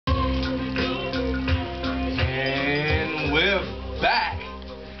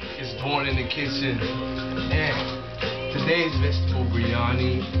in the kitchen, and today's vegetable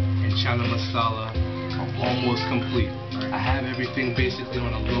biryani and chana masala are almost complete. I have everything basically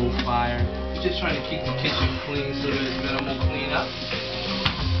on a low fire. Just trying to keep the kitchen clean so there's minimal cleanup.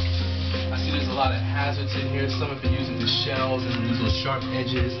 I see there's a lot of hazards in here. Some have been using the shells and these little sharp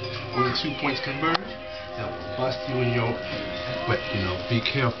edges where the 2 points converge. That will bust you in your... But, you know, be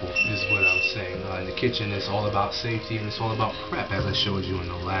careful is what I'm saying. In the kitchen, it's all about safety and it's all about prep, as I showed you in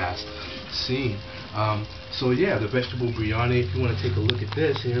the last scene. So yeah, the vegetable biryani, if you want to take a look at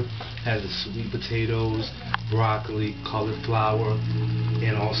this here, has the sweet potatoes, broccoli, cauliflower,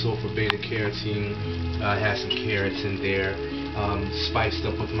 and also for beta carotene, it has some carrots in there, spiced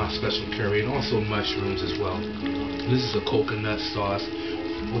up with my special curry, and also mushrooms as well. This is a coconut sauce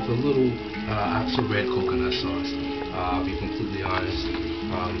with a little, it's a red coconut sauce. I'll be completely honest.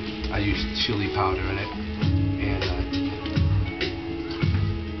 I use chili powder in it and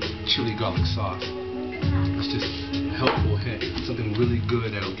chili garlic sauce. It's just a helpful hint. Something really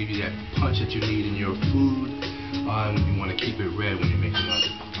good that'll give you that punch that you need in your food when you want to keep it red when you're making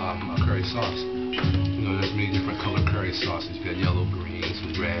a curry sauce. You know, there's many different color curry sauces. You got yellow, greens,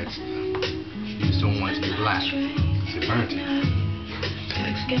 and reds. You just don't want it to be black. It's burnt.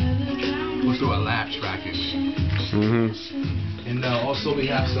 We'll throw a laugh track in there. And also we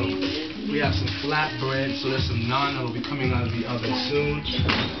have some flatbread. So there's some naan that'll be coming out of the oven soon.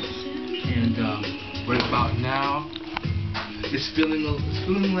 And right about now, it's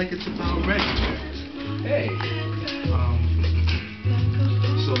feeling like it's about ready. Hey.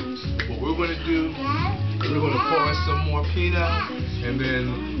 So what we're going to do, we're going to pour in some more peanut, and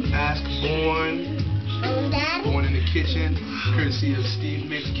then ask Born in the kitchen, courtesy of Steve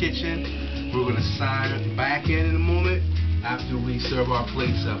Mix Kitchen. We're going to sign back in a moment after we serve our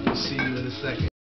plates up. We'll see you in a second.